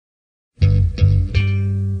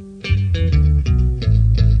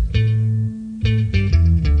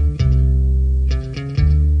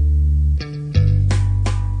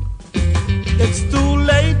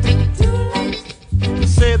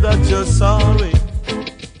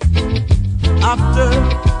after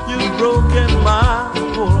you've broken my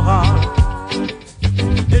poor heart.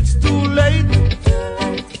 It's too late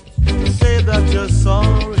to say that you're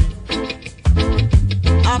sorry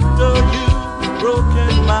after you've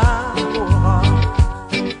broken my poor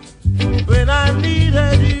heart. When I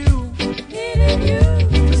needed you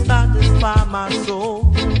to satisfy my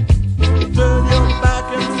soul, you turned your back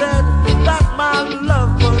and said that my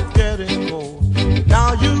love was getting cold.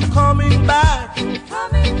 Now you coming back,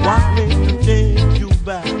 want me to take you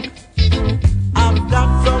back. I've got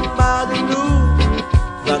somebody new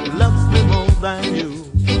that loves me more than you.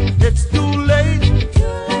 It's too late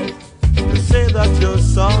to say that you're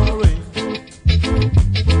sorry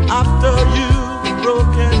after you've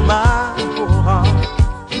broken my poor heart.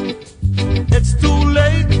 It's too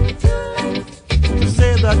late to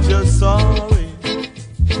say that you're sorry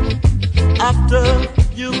after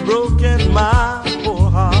you've broken my poor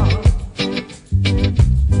heart.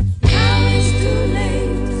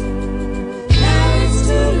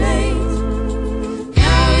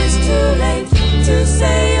 To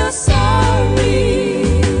say you're sorry.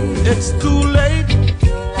 It's too late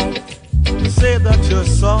to say that you're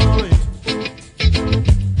sorry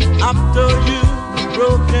after you've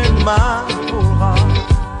broken my poor heart.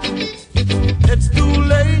 It's too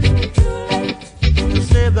late to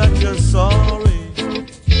say that you're sorry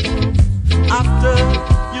after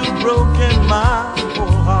you've broken my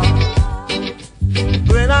poor heart.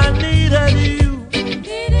 When I needed you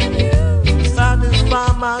to satisfy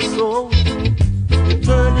my soul,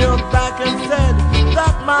 turn your back and said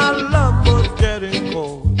that my love